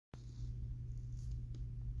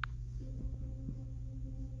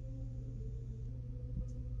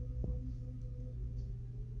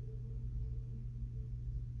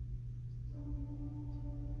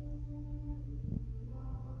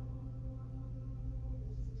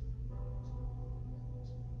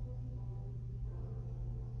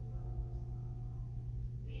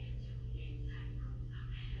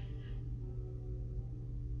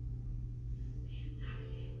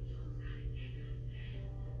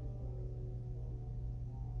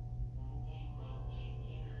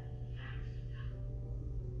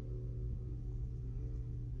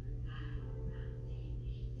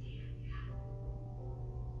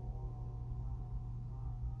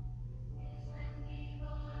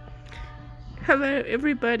Hello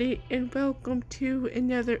everybody and welcome to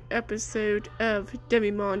another episode of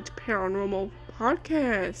Demi-Monde Paranormal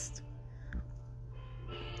Podcast.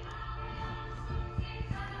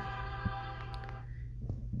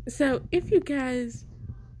 So if you guys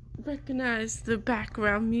recognize the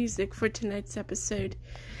background music for tonight's episode,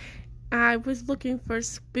 I was looking for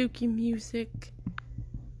spooky music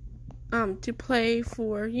to play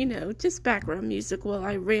for, just background music while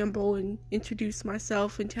I ramble and introduce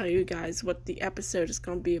myself and tell you guys what the episode is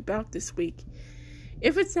going to be about this week.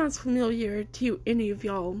 If it sounds familiar to any of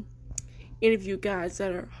you guys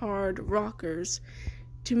that are hard rockers,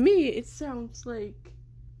 to me it sounds like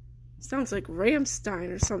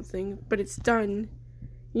Rammstein or something, but it's done,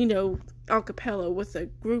 a cappella with a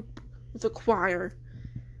group, with a choir.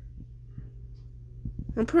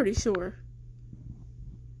 I'm pretty sure.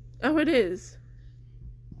 Oh, it is.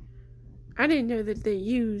 I didn't know that they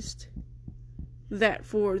used that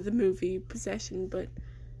for the movie Possession, but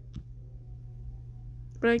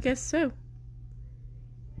I guess so.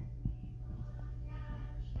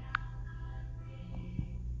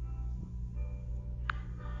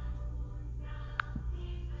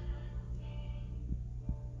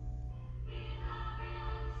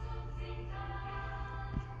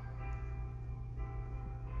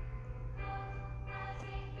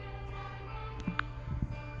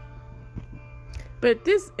 But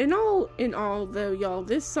this, in all though, y'all,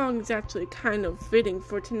 this song is actually kind of fitting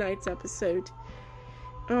for tonight's episode.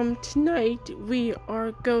 Tonight we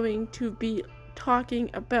are going to be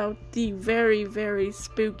talking about the very, very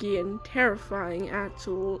spooky and terrifying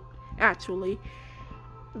actually.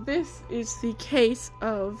 This is the case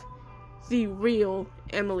of the real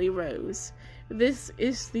Emily Rose. This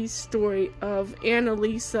is the story of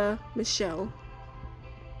Anneliese Michel.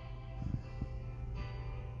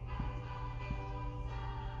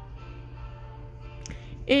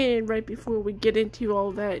 And right before we get into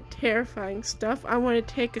all that terrifying stuff, I want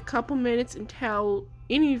to take a couple minutes and tell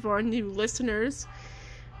any of our new listeners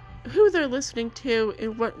who they're listening to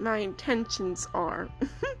and what my intentions are.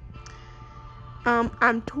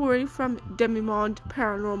 I'm Tori from Demi-Monde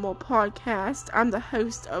Paranormal Podcast. I'm the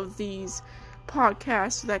host of these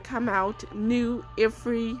podcasts that come out new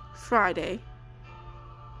every Friday.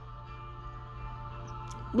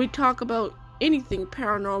 We talk about anything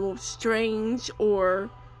paranormal, strange, or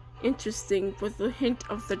interesting with a hint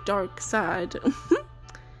of the dark side.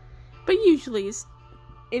 But usually it's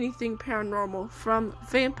anything paranormal, from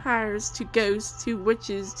vampires to ghosts to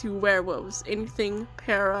witches to werewolves. Anything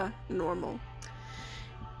paranormal.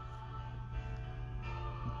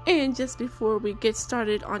 And just before we get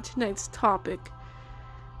started on tonight's topic,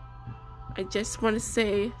 I just want to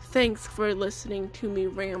say thanks for listening to me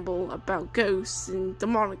ramble about ghosts and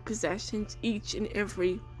demonic possessions each and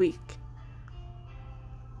every week.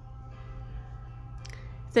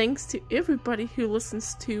 Thanks to everybody who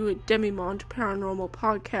listens to Demi-Monde Paranormal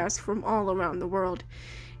Podcast from all around the world.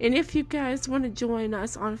 And if you guys want to join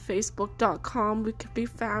us on Facebook.com, we can be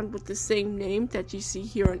found with the same name that you see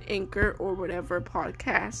here on Anchor or whatever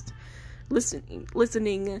podcast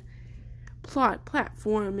listening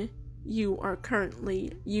platform you are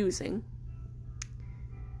currently using.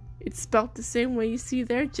 It's spelled the same way you see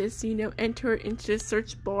there. Just, enter it into the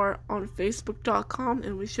search bar on Facebook.com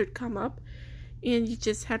and we should come up. And you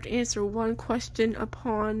just have to answer one question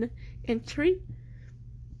upon entry.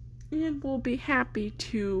 And we'll be happy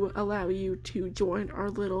to allow you to join our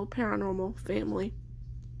little paranormal family.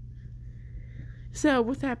 So,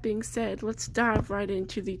 with that being said, let's dive right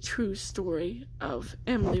into the true story of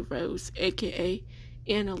Emily Rose, aka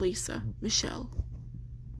Anneliese Michel.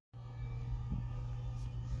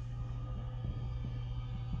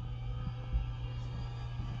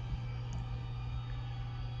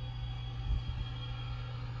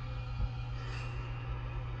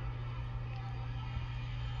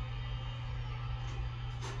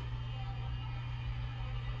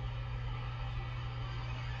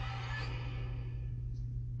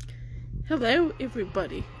 Hello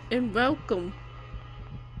everybody and welcome.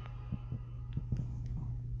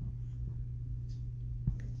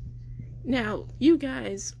 Now, you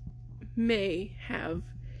guys may have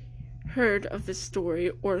heard of the story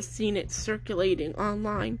or seen it circulating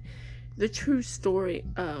online, the true story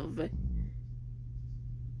of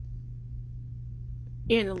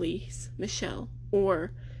Anneliese Michel,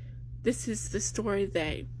 or this is the story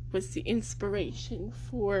that was the inspiration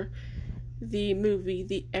for the movie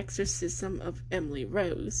The Exorcism of Emily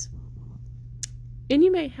Rose. And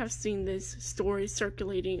you may have seen this story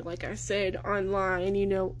circulating, like I said, online,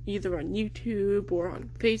 either on YouTube or on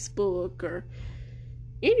Facebook or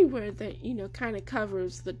anywhere that, kind of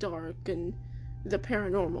covers the dark and the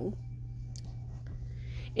paranormal.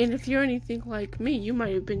 And if you're anything like me, you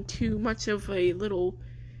might have been too much of a little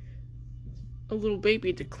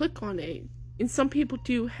baby to click on it. And some people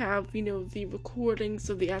do have, the recordings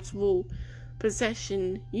of the actual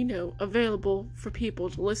possession, available for people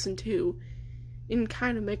to listen to and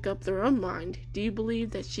kind of make up their own mind. Do you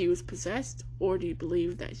believe that she was possessed, or do you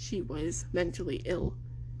believe that she was mentally ill?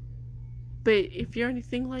 But if you're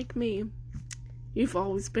anything like me, you've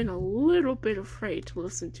always been a little bit afraid to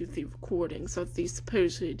listen to the recordings of these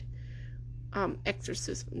supposed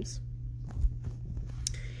exorcisms.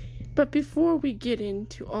 But before we get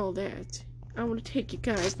into all that, I want to take you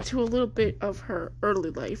guys to a little bit of her early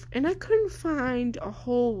life. And I couldn't find a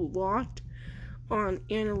whole lot on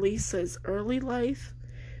Anneliese's early life,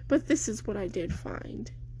 but this is what I did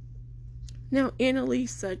find. Now,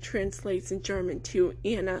 Anneliese translates in German to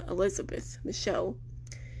Anna Elizabeth Michel,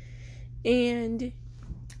 and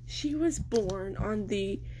she was born on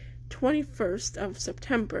the 21st of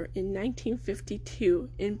September in 1952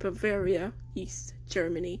 in Bavaria, East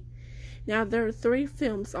Germany. Now, there are 3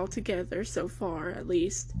 films altogether, so far at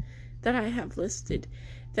least, that I have listed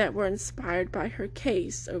that were inspired by her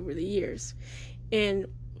case over the years. And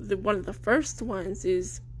one of the first ones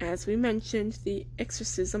is, as we mentioned, The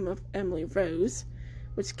Exorcism of Emily Rose,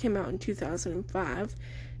 which came out in 2005.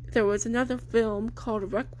 There was another film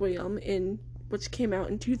called Requiem, which came out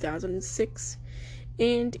in 2006,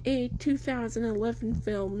 and a 2011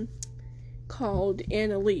 film called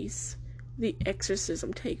Anneliese, The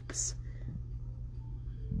Exorcism Tapes.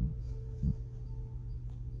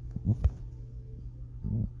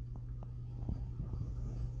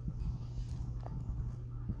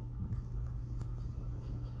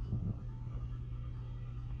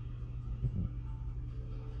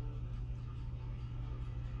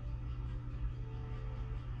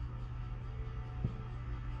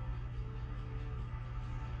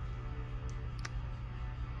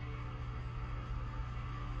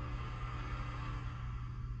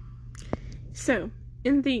 So,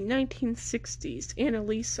 in the 1960s,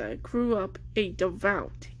 Anneliese grew up a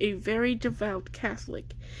very devout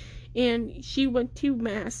Catholic, and she went to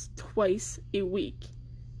Mass twice a week.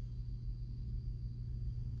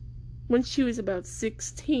 When she was about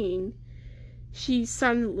 16, she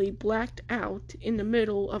suddenly blacked out in the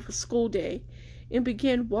middle of a school day and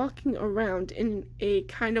began walking around in a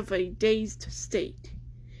kind of a dazed state.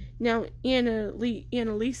 Now,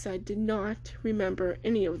 Anneliese did not remember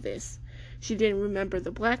any of this. She didn't remember the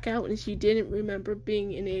blackout, and she didn't remember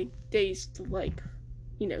being in a dazed,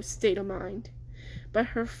 state of mind. But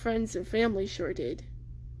her friends and family sure did.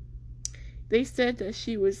 They said that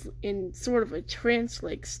she was in sort of a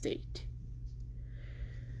trance-like state.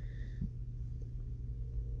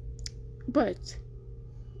 But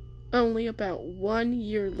only about 1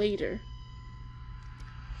 year later,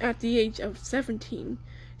 at the age of 17,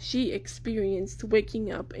 she experienced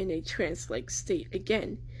waking up in a trance-like state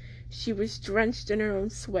again. She was drenched in her own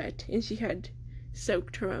sweat, and she had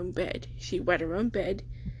soaked her own bed. She wet her own bed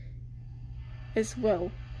as well.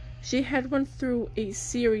 She had went through a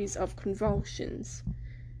series of convulsions,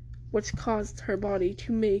 which caused her body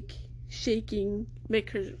to make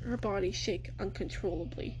her body shake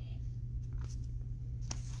uncontrollably.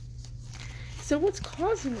 So what's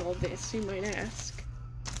causing all this, you might ask?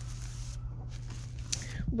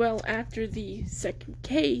 Well, after the second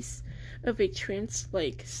case of a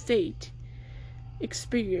trance-like state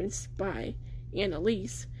experienced by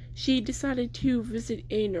Anneliese, she decided to visit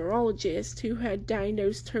a neurologist who had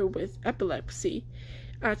diagnosed her with epilepsy,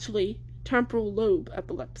 actually temporal lobe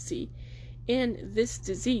epilepsy. And this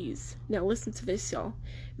disease, now listen to this, y'all,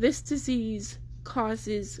 this disease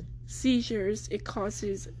causes seizures, it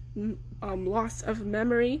causes loss of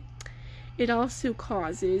memory, it also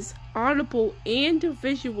causes audible and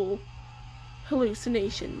visual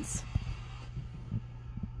hallucinations.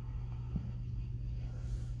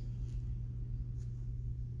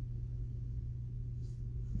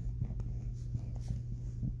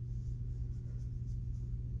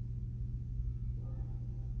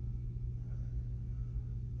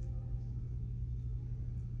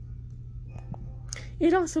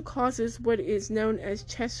 It also causes what is known as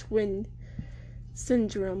chest wind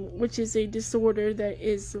syndrome, which is a disorder that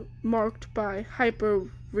is marked by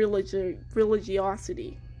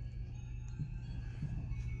hyper-religiosity.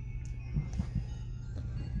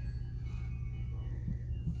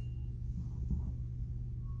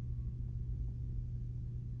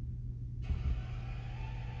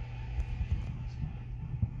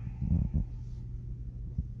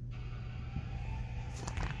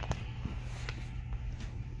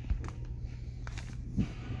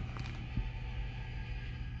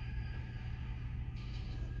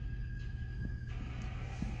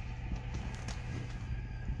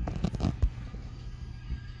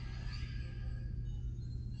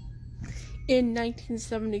 In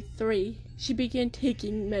 1973, she began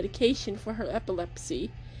taking medication for her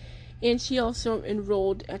epilepsy, and she also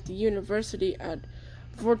enrolled at the University at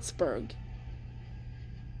Würzburg.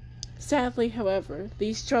 Sadly, however,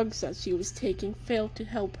 these drugs that she was taking failed to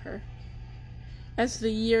help her. As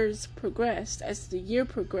the year progressed,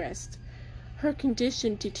 her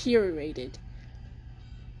condition deteriorated.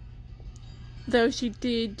 Though she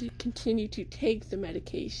did continue to take the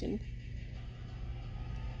medication,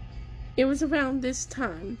 it was around this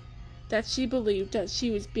time that she believed that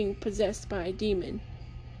she was being possessed by a demon.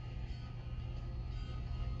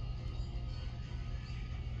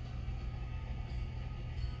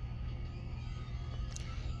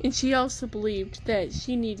 And she also believed that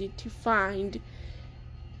she needed to find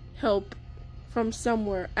help from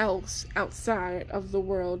somewhere else outside of the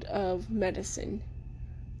world of medicine.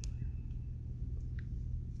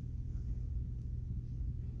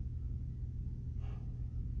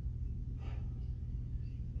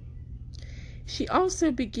 She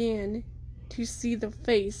also began to see the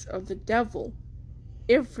face of the devil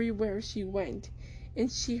everywhere she went, and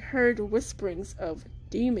she heard whisperings of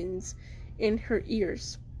demons in her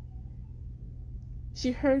ears.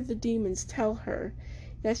 She heard the demons tell her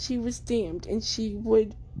that she was damned and she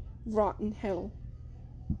would rot in hell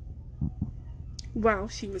while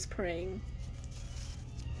she was praying.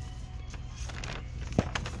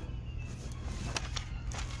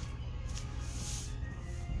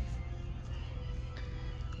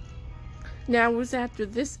 Now, it was after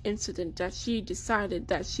this incident that she decided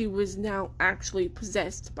that she was now actually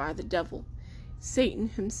possessed by the devil, Satan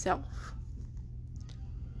himself.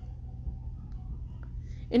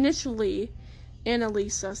 Initially,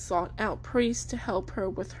 Anneliese sought out priests to help her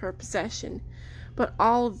with her possession, but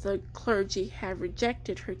all of the clergy had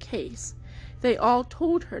rejected her case. They all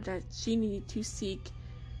told her that she needed to seek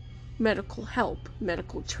medical help,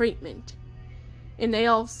 medical treatment, and they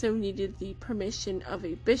also needed the permission of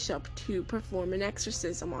a bishop to perform an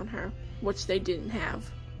exorcism on her, which they didn't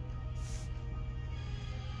have.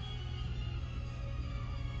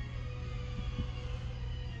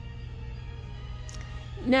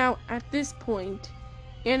 Now, at this point,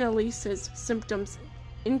 Anneliese's symptoms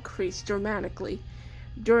increased dramatically.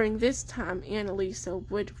 During this time, Anneliese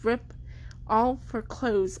would rip all of her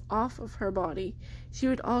clothes off of her body. She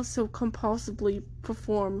would also compulsively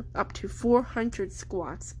perform up to 400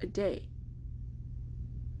 squats a day.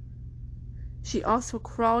 She also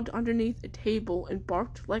crawled underneath a table and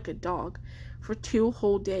barked like a dog for 2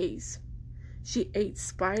 whole days. She ate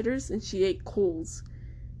spiders and she ate coals.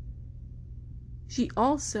 She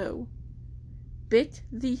also bit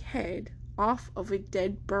the head off of a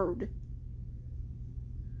dead bird.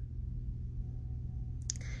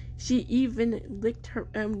 She even licked her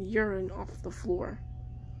own urine off the floor.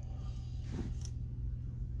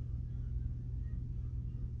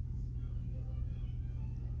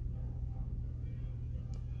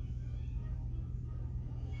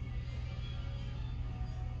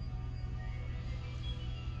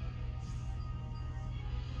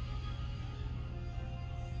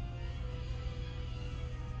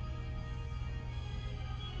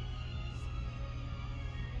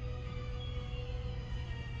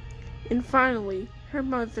 And finally, her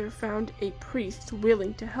mother found a priest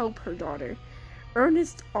willing to help her daughter.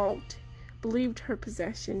 Ernest Alt believed her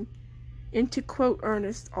possession, and to quote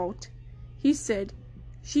Ernest Alt, he said,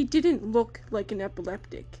 "She didn't look like an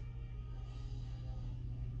epileptic."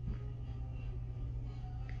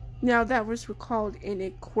 Now, that was recalled in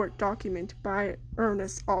a court document by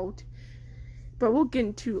Ernest Alt, but we'll get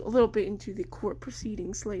into a little bit into the court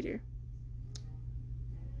proceedings later.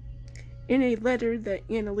 In a letter that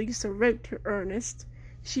Anneliese wrote to Ernest,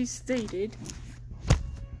 she stated,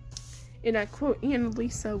 and I quote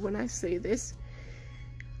Anneliese when I say this,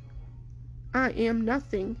 "I am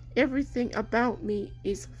nothing. Everything about me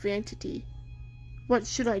is vanity. What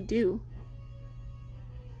should I do?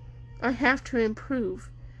 I have to improve.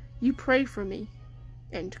 You pray for me."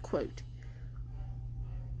 End quote.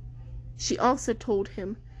 She also told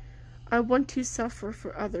him, "I want to suffer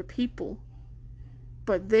for other people,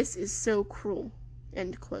 but this is so cruel."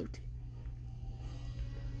 End quote.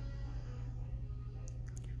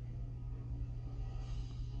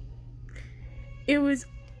 It was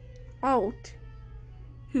Alt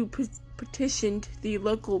who petitioned the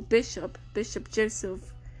local bishop, Bishop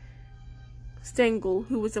Joseph Stengel,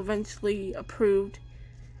 who was eventually approved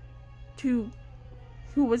to,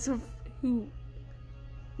 it was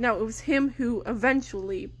him who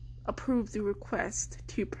eventually approved the request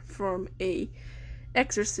to perform a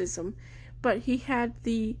exorcism, but he had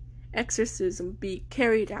the exorcism be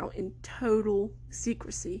carried out in total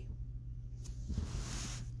secrecy.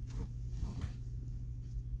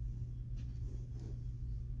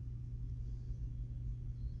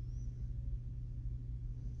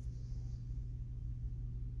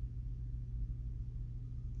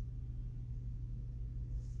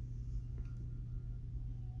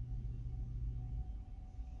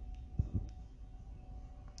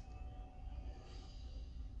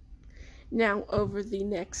 Now, over the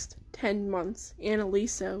next 10 months,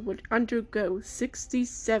 Anneliese would undergo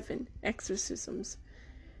 67 exorcisms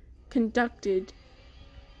conducted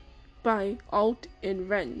by Alt and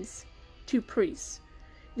Renz, two priests.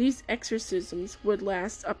 These exorcisms would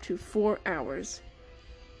last up to 4 hours.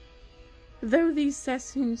 Through these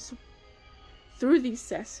sessions,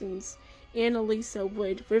 Anneliese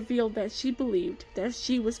would reveal that she believed that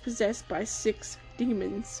she was possessed by 6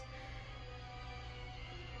 demons.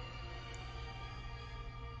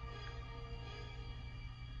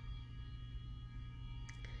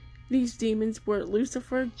 These demons were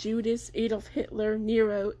Lucifer, Judas, Adolf Hitler,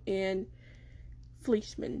 Nero, and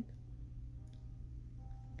Fleischmann.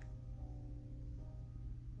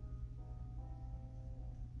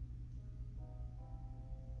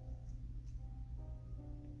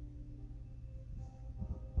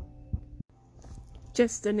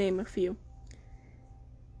 Just to name a few.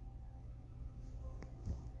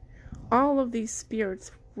 All of these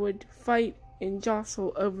spirits would fight and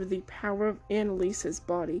jostle over the power of Anneliese's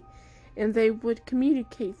body, and they would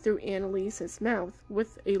communicate through Anneliese's mouth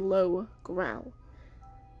with a low growl.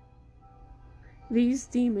 These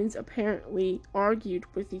demons apparently argued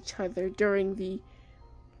with each other during the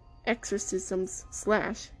exorcisms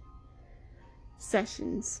 /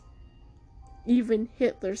 sessions. Even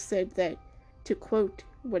Hitler said that, to quote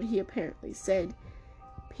what he apparently said,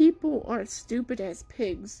 "People are stupid as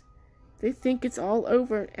pigs. They think it's all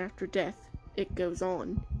over after death. It goes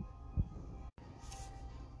on."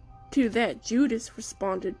 To that, Judas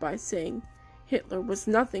responded by saying Hitler was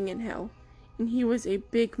nothing in hell, and he was a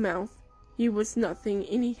big mouth. He was nothing,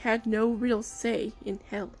 and he had no real say in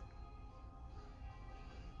hell.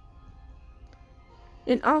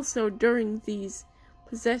 And also during these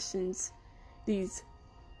possessions, these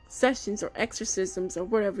sessions or exorcisms or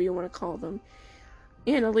whatever you want to call them,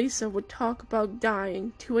 Anneliese would talk about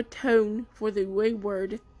dying to atone for the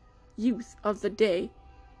wayward youth of the day.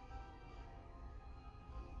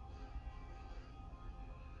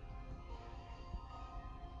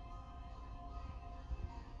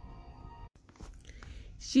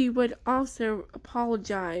 She would also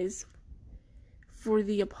apologize for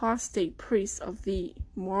the apostate priests of the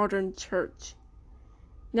modern church.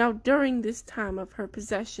 Now, during this time of her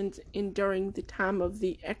possessions and during the time of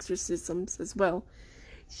the exorcisms as well,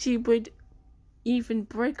 she would even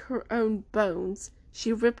break her own bones.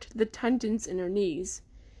 She ripped the tendons in her knees.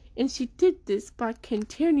 And she did this by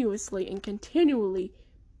continually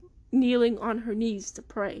kneeling on her knees to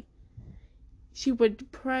pray. She would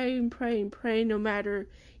pray and pray and pray no matter,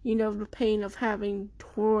 the pain of having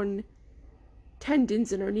torn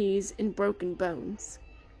tendons in her knees and broken bones.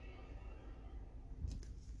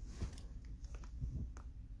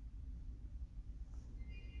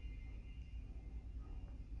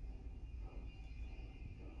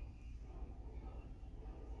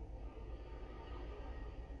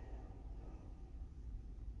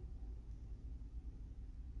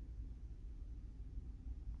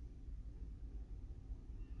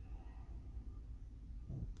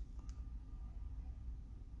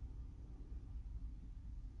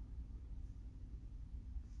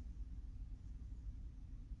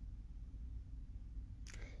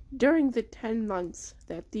 During the 10 months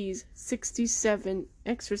that these 67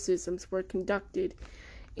 exorcisms were conducted,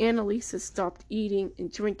 Anneliese stopped eating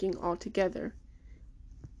and drinking altogether.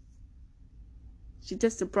 She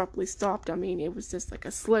just abruptly stopped. It was just like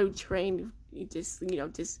a slow train. It just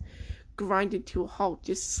grinded to a halt.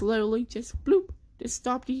 Just slowly, just bloop, just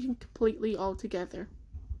stopped eating completely altogether.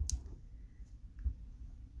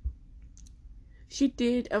 She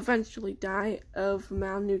did eventually die of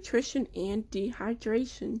malnutrition and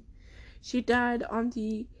dehydration. She died on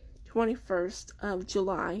the 21st of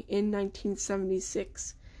July in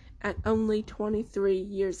 1976 at only 23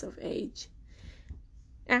 years of age.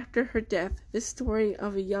 After her death, the story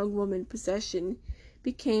of a young woman's possession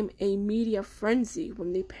became a media frenzy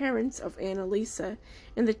when the parents of Anneliese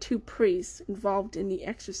and the 2 priests involved in the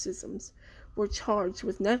exorcisms were charged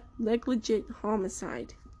with negligent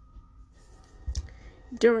homicide.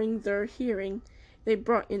 During their hearing, they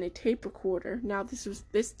brought in a tape recorder. Now,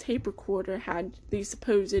 this tape recorder had the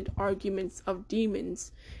supposed arguments of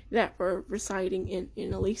demons that were residing in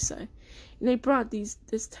Anneliese, and they brought this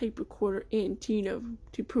tape recorder in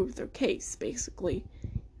to prove their case, basically,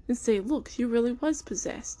 and say, "Look, she really was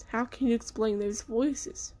possessed. How can you explain those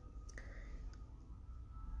voices?"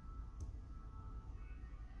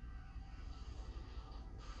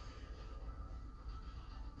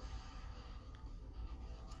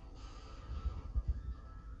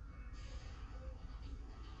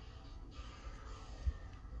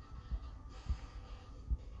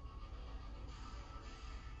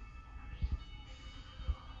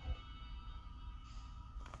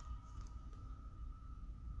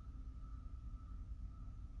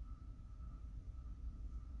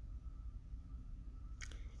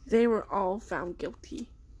 they were all found guilty.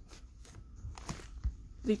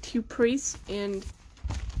 The two priests and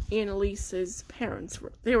Anneliese's parents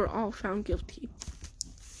they were all found guilty.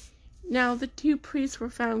 Now, the two priests were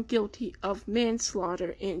found guilty of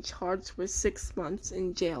manslaughter and charged with 6 months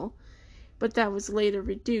in jail, but that was later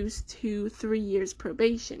reduced to 3 years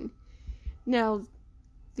probation. Now,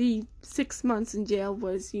 the 6 months in jail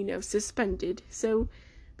was, suspended, so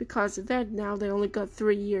because of that, now they only got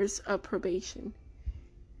 3 years of probation.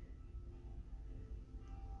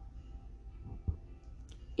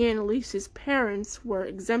 Anneliese's parents were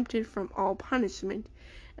exempted from all punishment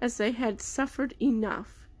as they had suffered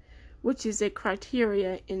enough, which is a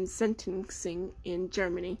criteria in sentencing in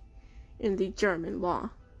Germany, in the German law.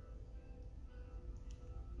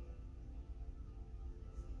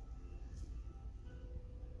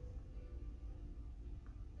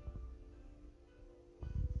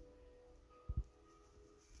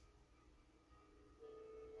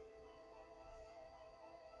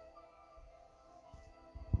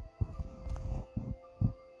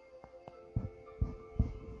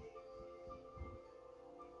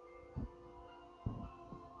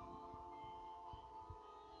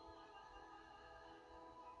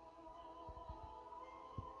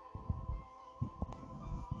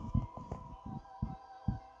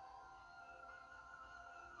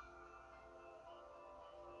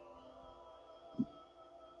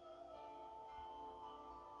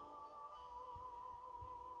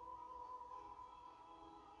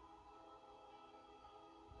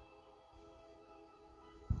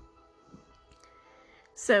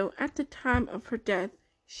 So, at the time of her death,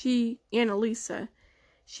 Anneliese,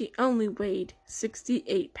 she only weighed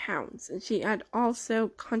 68 pounds, and she had also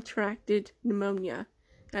contracted pneumonia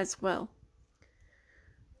as well.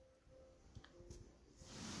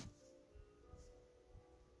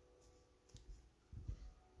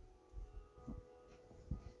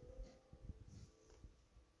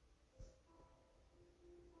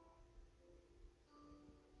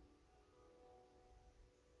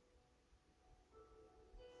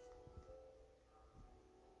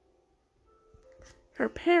 Her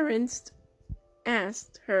parents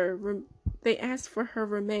asked for her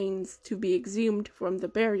remains to be exhumed from the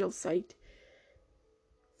burial site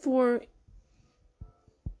for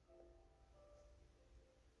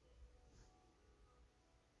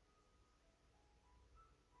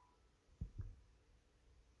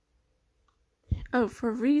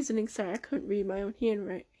reasoning. Sorry, I couldn't read my own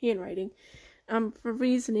handwriting. For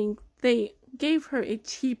reasoning, they gave her a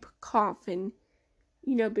cheap coffin,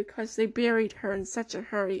 because they buried her in such a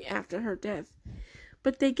hurry after her death.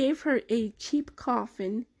 But they gave her a cheap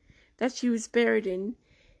coffin that she was buried in,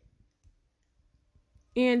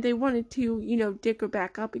 and they wanted to, dig her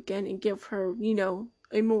back up again and give her,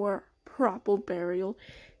 a more proper burial.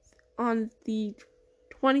 On the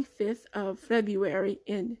 25th of February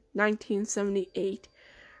in 1978,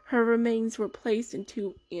 her remains were placed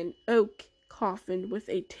into an oak coffin with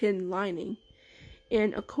a tin lining.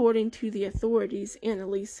 And according to the authorities,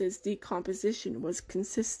 Anneliese's decomposition was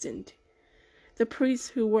consistent. The priests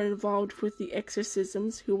who were involved with the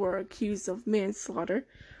exorcisms, who were accused of manslaughter,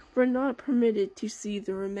 were not permitted to see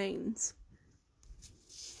the remains.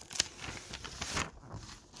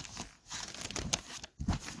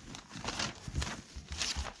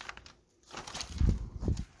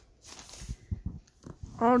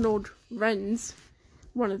 Arnold Renz,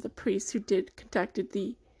 one of the priests who conducted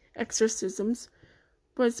the exorcisms,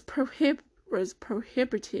 was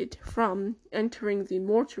prohibited from entering the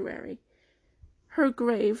mortuary. Her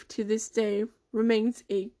grave, to this day, remains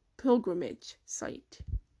a pilgrimage site.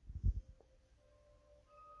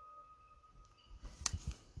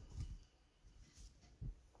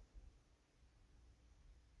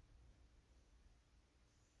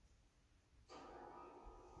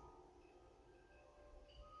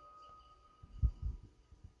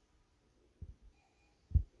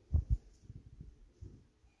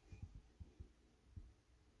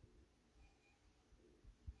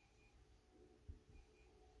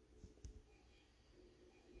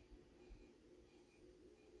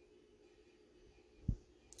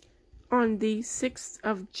 On the 6th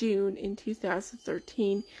of June in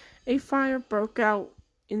 2013, a fire broke out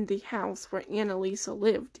in the house where Anneliese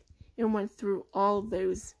lived and went through all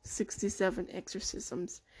those 67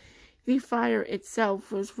 exorcisms. The fire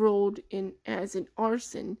itself was ruled in as an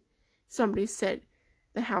arson. Somebody set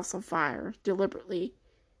the house on fire deliberately.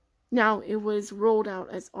 Now, it was ruled out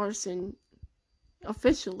as arson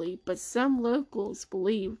officially, but some locals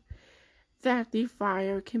believe that the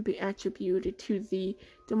fire can be attributed to the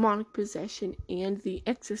demonic possession and the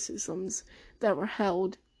exorcisms that were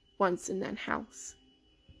held once in that house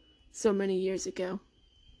so many years ago.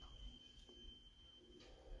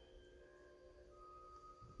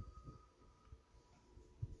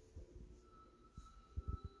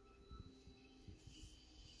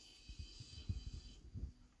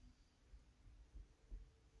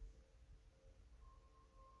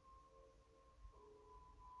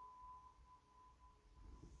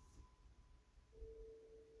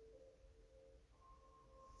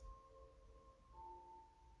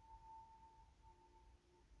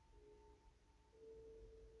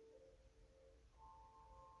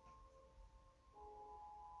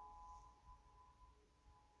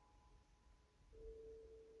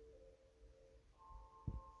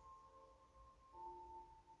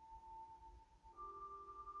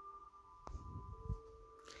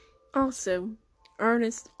 Also,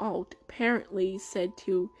 Ernest Alt apparently said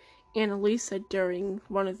to Anneliese during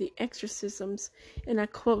one of the exorcisms, and I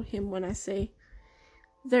quote him when I say,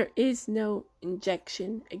 "There is no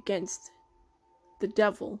injection against the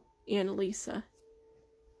devil, Anneliese."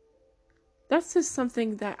 That's just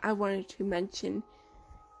something that I wanted to mention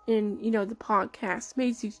in, the podcast.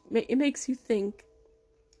 It makes you think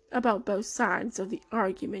about both sides of the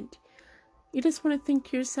argument. You just want to think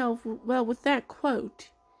to yourself, well, with that quote,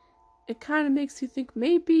 it kind of makes you think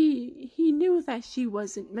maybe he knew that she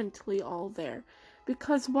wasn't mentally all there.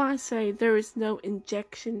 Because why say there is no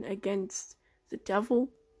injection against the devil?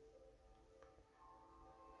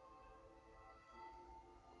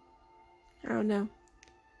 I don't know.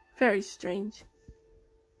 Very strange.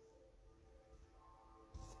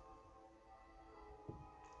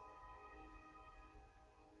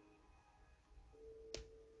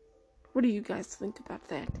 What do you guys think about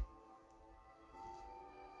that?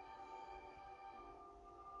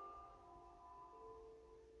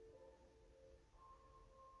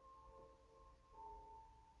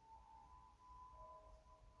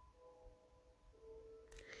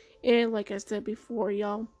 And like I said before,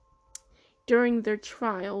 y'all, during their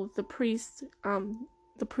trial, the priest and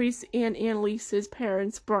Anneliese's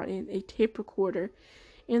parents brought in a tape recorder,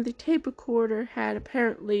 and the tape recorder had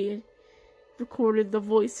apparently recorded the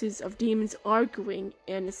voices of demons arguing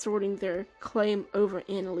and asserting their claim over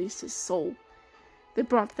Anneliese's soul. They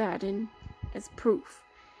brought that in as proof.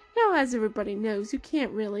 Now, as everybody knows, you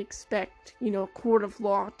can't really expect, a court of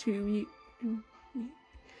law to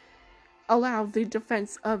allow the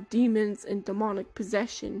defense of demons and demonic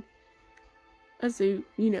possession as a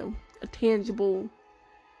tangible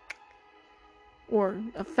or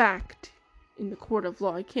a fact in the court of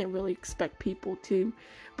law. I can't really expect people to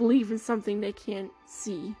believe in something they can't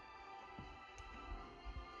see.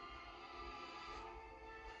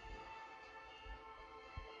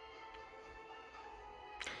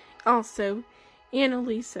 Also,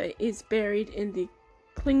 Anneliese is buried in the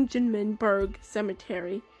Klingenberg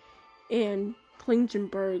Cemetery in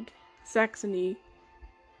Klingenberg, Saxony,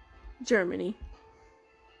 Germany.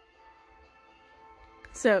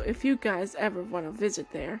 So if you guys ever want to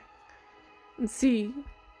visit there and see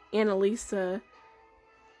Anneliese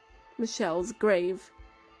Michel's grave,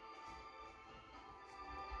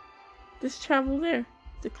 just travel there,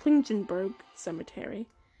 the Klingenberg Cemetery.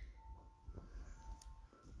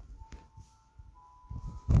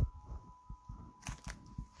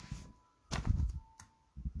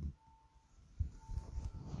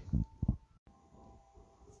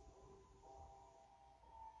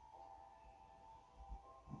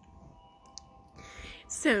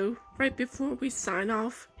 So, right before we sign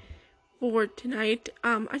off for tonight,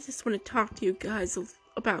 I just want to talk to you guys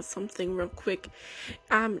about something real quick.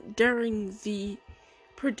 During the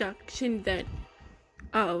production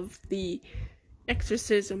of the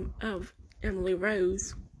Exorcism of Emily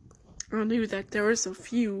Rose, I knew that there was a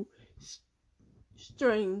few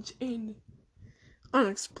strange and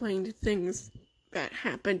unexplained things that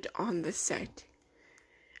happened on the set.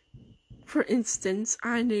 For instance,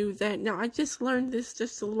 I knew that, now I just learned this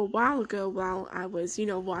just a little while ago while I was,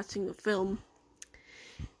 watching the film,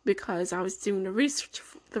 because I was doing the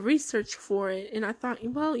research for it, and I thought,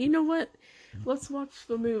 well, you know what, let's watch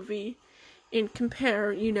the movie and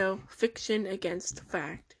compare, fiction against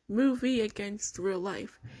fact, movie against real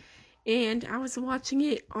life. And I was watching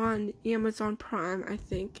it on Amazon Prime, I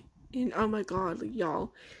think, and oh my god,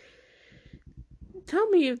 y'all, tell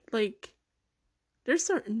me if, there's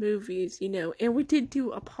certain movies, and we did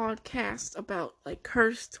do a podcast about,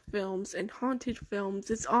 cursed films and haunted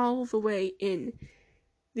films. It's all the way in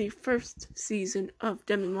the first season of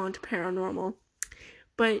Demi-Monde Paranormal.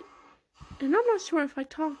 And I'm not sure if I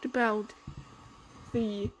talked about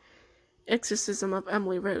the Exorcism of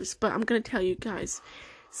Emily Rose, but I'm going to tell you guys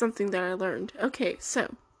something that I learned. Okay,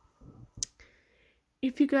 so,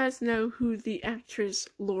 if you guys know who the actress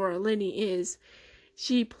Laura Linney is,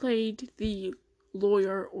 she played the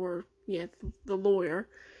lawyer,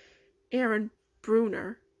 Aaron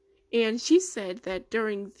Bruner, and she said that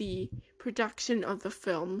during the production of the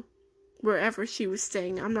film, wherever she was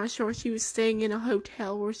staying, I'm not sure if she was staying in a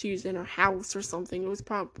hotel or she was in her house or something, it was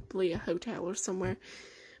probably a hotel or somewhere,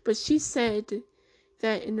 but she said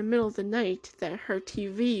that in the middle of the night that her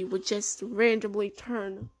TV would just randomly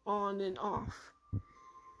turn on and off.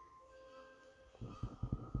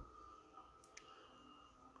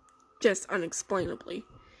 Just unexplainably.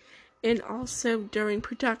 And also during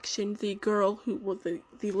production, the girl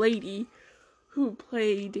the lady who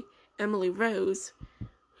played Emily Rose,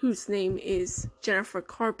 whose name is Jennifer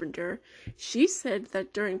Carpenter, she said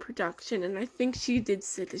that during production, and I think she did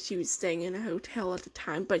say that she was staying in a hotel at the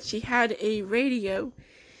time, but she had a radio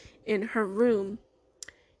in her room,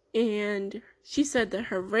 and she said that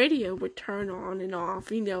her radio would turn on and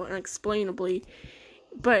off, unexplainably,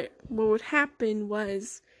 but what would happen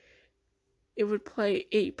was it would play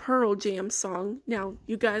a Pearl Jam song. Now,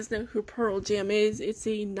 you guys know who Pearl Jam is. It's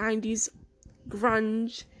a 90s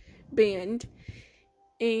grunge band,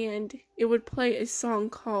 and it would play a song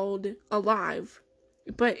called Alive,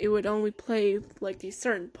 but it would only play like a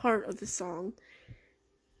certain part of the song,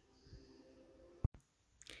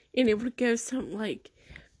 and it would go something like,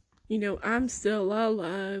 I'm still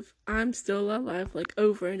alive, like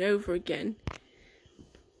over and over again.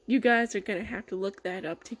 You guys are gonna have to look that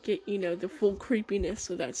up to get, the full creepiness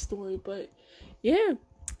of that story, but yeah,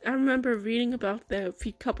 I remember reading about that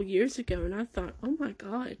a couple years ago, and I thought, oh my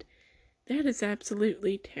god, that is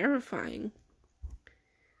absolutely terrifying.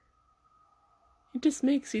 It just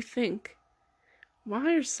makes you think,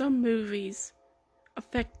 why are some movies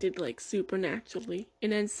affected like supernaturally,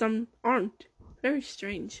 and then some aren't? Very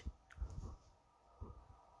strange.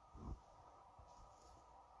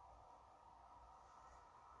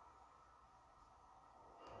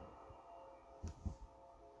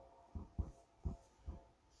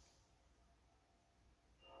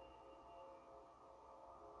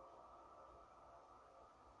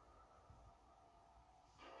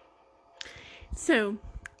 So,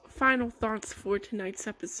 final thoughts for tonight's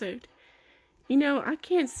episode. I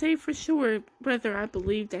can't say for sure whether I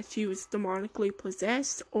believe that she was demonically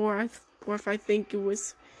possessed, or if I think it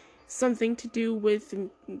was something to do with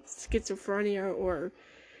schizophrenia or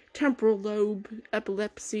temporal lobe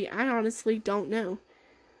epilepsy. I honestly don't know.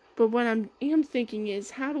 But what I am thinking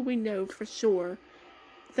is, how do we know for sure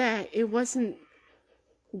that it wasn't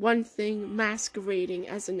one thing masquerading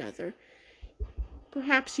as another?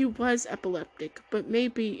 Perhaps she was epileptic, but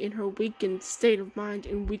maybe in her weakened state of mind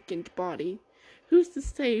and weakened body. Who's to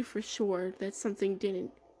say for sure that something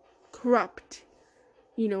didn't corrupt,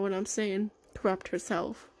 you know what I'm saying? Corrupt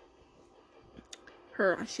herself.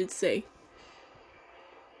 Her, I should say.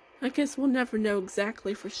 I guess we'll never know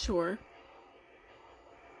exactly for sure.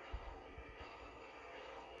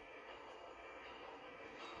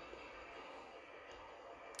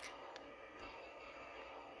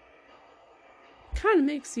 Kind of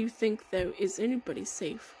makes you think, though, is anybody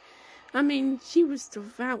safe? I mean, she was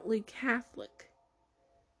devoutly Catholic.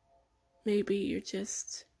 Maybe you're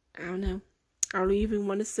just, I don't know. I don't even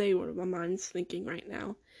want to say what my mind's thinking right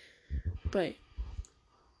now. But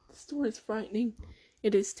the story's frightening.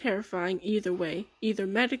 It is terrifying either way, either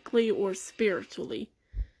medically or spiritually.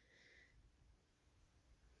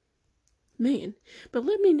 Man, but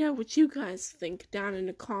let me know what you guys think down in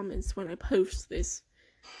the comments when I post this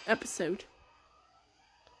episode.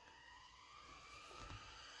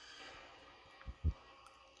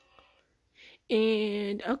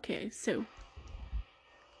 And, okay, so,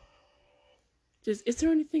 is there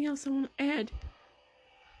anything else I want to add?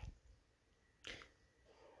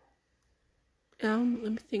 Let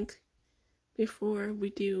me think before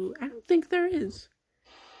we do. I don't think there is.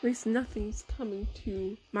 At least nothing's coming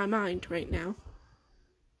to my mind right now.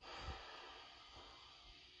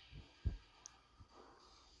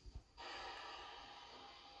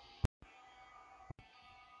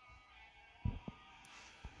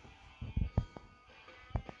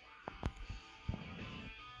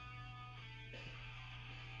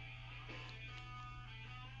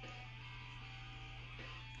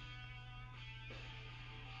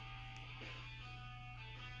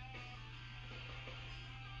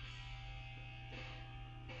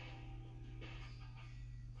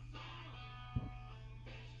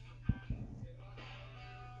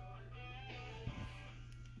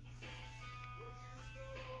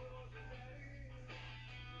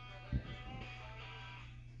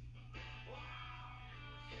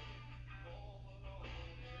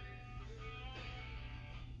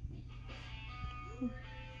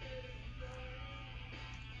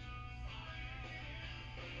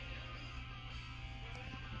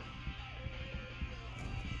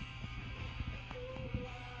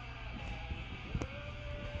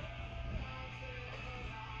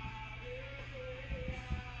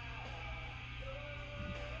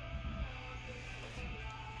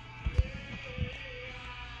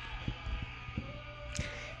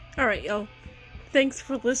 Alright, y'all. Thanks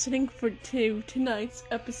for listening to tonight's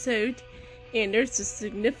episode. And there's a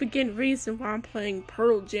significant reason why I'm playing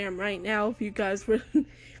Pearl Jam right now, if you guys were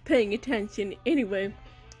paying attention. Anyway,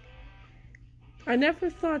 I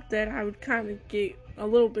never thought that I would kind of get a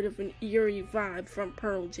little bit of an eerie vibe from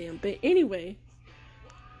Pearl Jam. But anyway,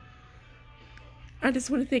 I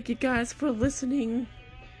just want to thank you guys for listening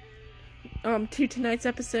to tonight's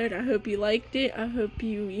episode. I hope you liked it. I hope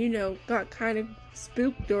you got kind of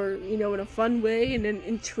spooked, or, in a fun way, in an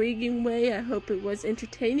intriguing way. I hope it was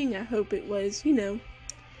entertaining. I hope it was,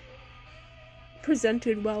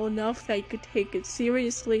 presented well enough that you could take it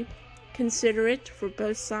seriously, consider it for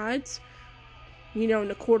both sides, in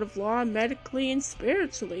the court of law, medically and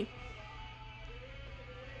spiritually.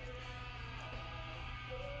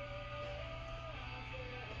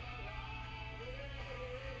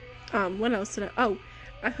 What else did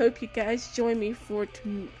I hope you guys join me for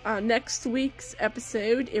next week's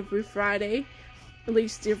episode every Friday, at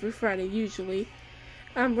least every Friday usually.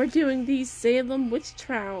 We're doing these Salem witch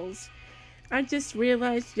trials. I just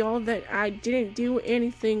realized, y'all, that I didn't do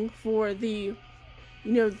anything for the,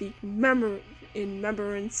 the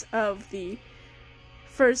remembrance of the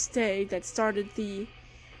first day that started the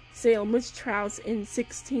Salem witch trials in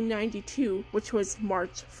 1692, which was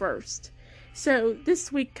March 1st. So,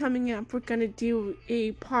 this week coming up, we're going to do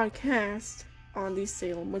a podcast on these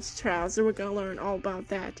Salem witch trials, and we're going to learn all about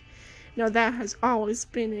that. Now, that has always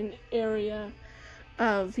been an area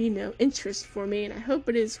of, interest for me, and I hope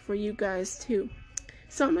it is for you guys, too.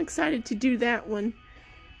 So, I'm excited to do that one.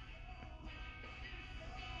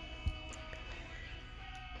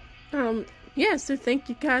 So thank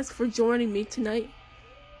you guys for joining me tonight.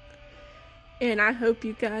 And I hope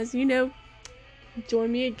you guys,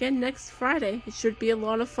 join me again next Friday. It should be a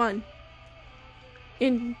lot of fun.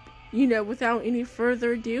 And, without any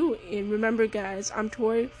further ado, and remember, guys, I'm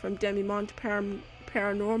Tori from Demimond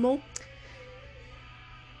Paranormal.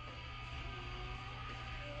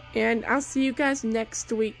 And I'll see you guys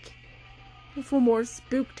next week for more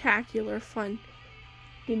spooktacular fun.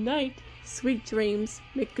 Good night, sweet dreams,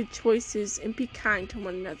 make good choices, and be kind to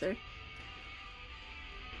one another.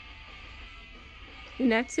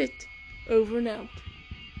 And that's it. Over and out.